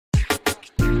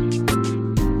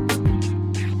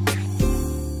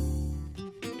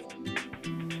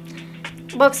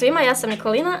Bog svima, ja sam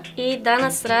Nikolina i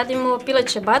danas radimo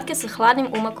pileće batke sa hladnim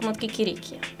umakom od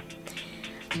kikirikija.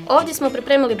 Ovdje smo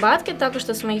pripremili batke tako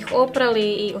što smo ih oprali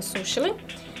i osušili,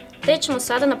 te ćemo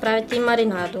sada napraviti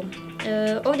marinadu.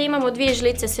 Ovdje imamo 2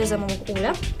 žlice sezamovog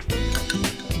ulja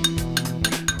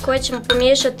koje ćemo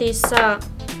pomiješati sa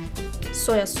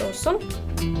soja sosom,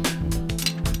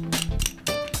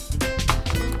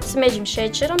 smeđim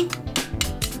šećerom,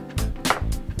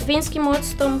 vinskim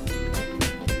octom,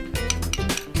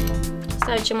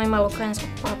 stavit ćemo i malo kajanskog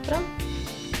papra.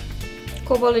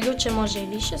 Ko voli ljuće može i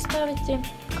više staviti,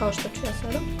 kao što ću ja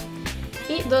sada.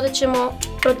 I dodat ćemo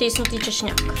protisnuti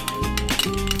češnjak.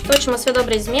 To ćemo sve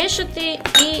dobro izmiješati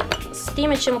i s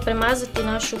time ćemo premazati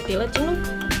našu piletinu.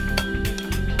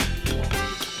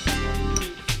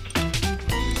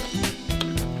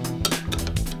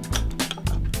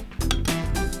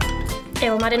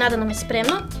 Evo, marinada nam je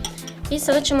spremna i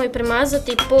sada ćemo ju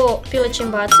premazati po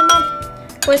pilećim bacima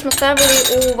koje smo stavili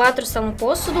u vatrostalnu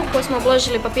posudu koju smo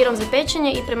obložili papirom za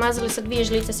pečenje i premazali sa 2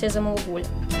 žlice sezamovog ulja.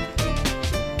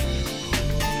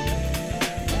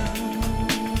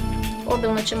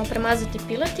 Obilno ćemo premazati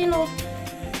piletinu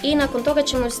i nakon toga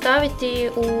ćemo ju staviti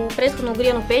u prethodno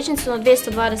ugrijanu pećnicu na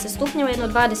 220 stupnjeva jedno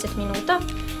 20 minuta.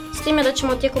 S time da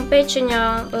ćemo tijekom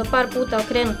pečenja par puta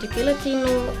okrenuti piletinu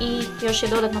i još je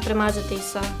dodatno premazati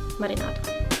sa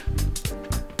marinadom.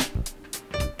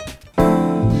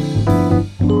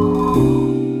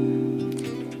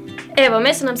 Evo,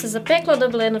 meso nam se zapeklo,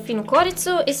 dobilo jednu finu koricu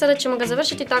i sada ćemo ga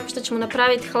završiti tako što ćemo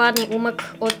napraviti hladni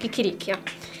umak od kikirikija.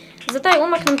 Za taj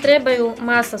umak nam trebaju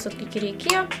maslac od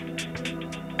kikirikija,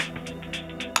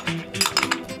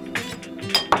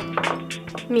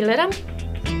 milera,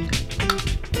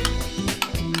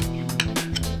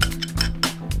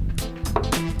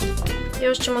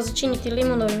 još ćemo začiniti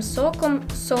limunovim sokom,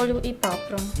 solju i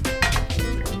paprom.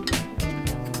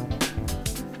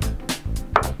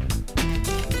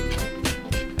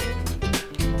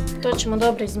 To ćemo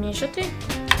dobro izmiješati.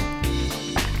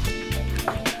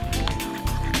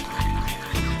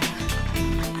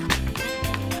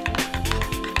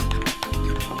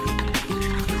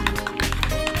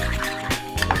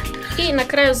 I na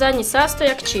kraju zadnji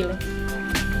sastojak čili.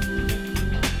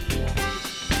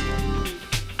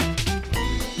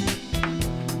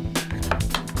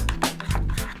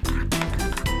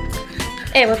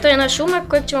 Evo, to je naš umak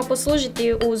kojeg ćemo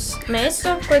poslužiti uz meso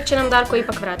kojeg će nam Darko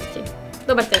ipak vratiti.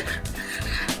 Dobar tek!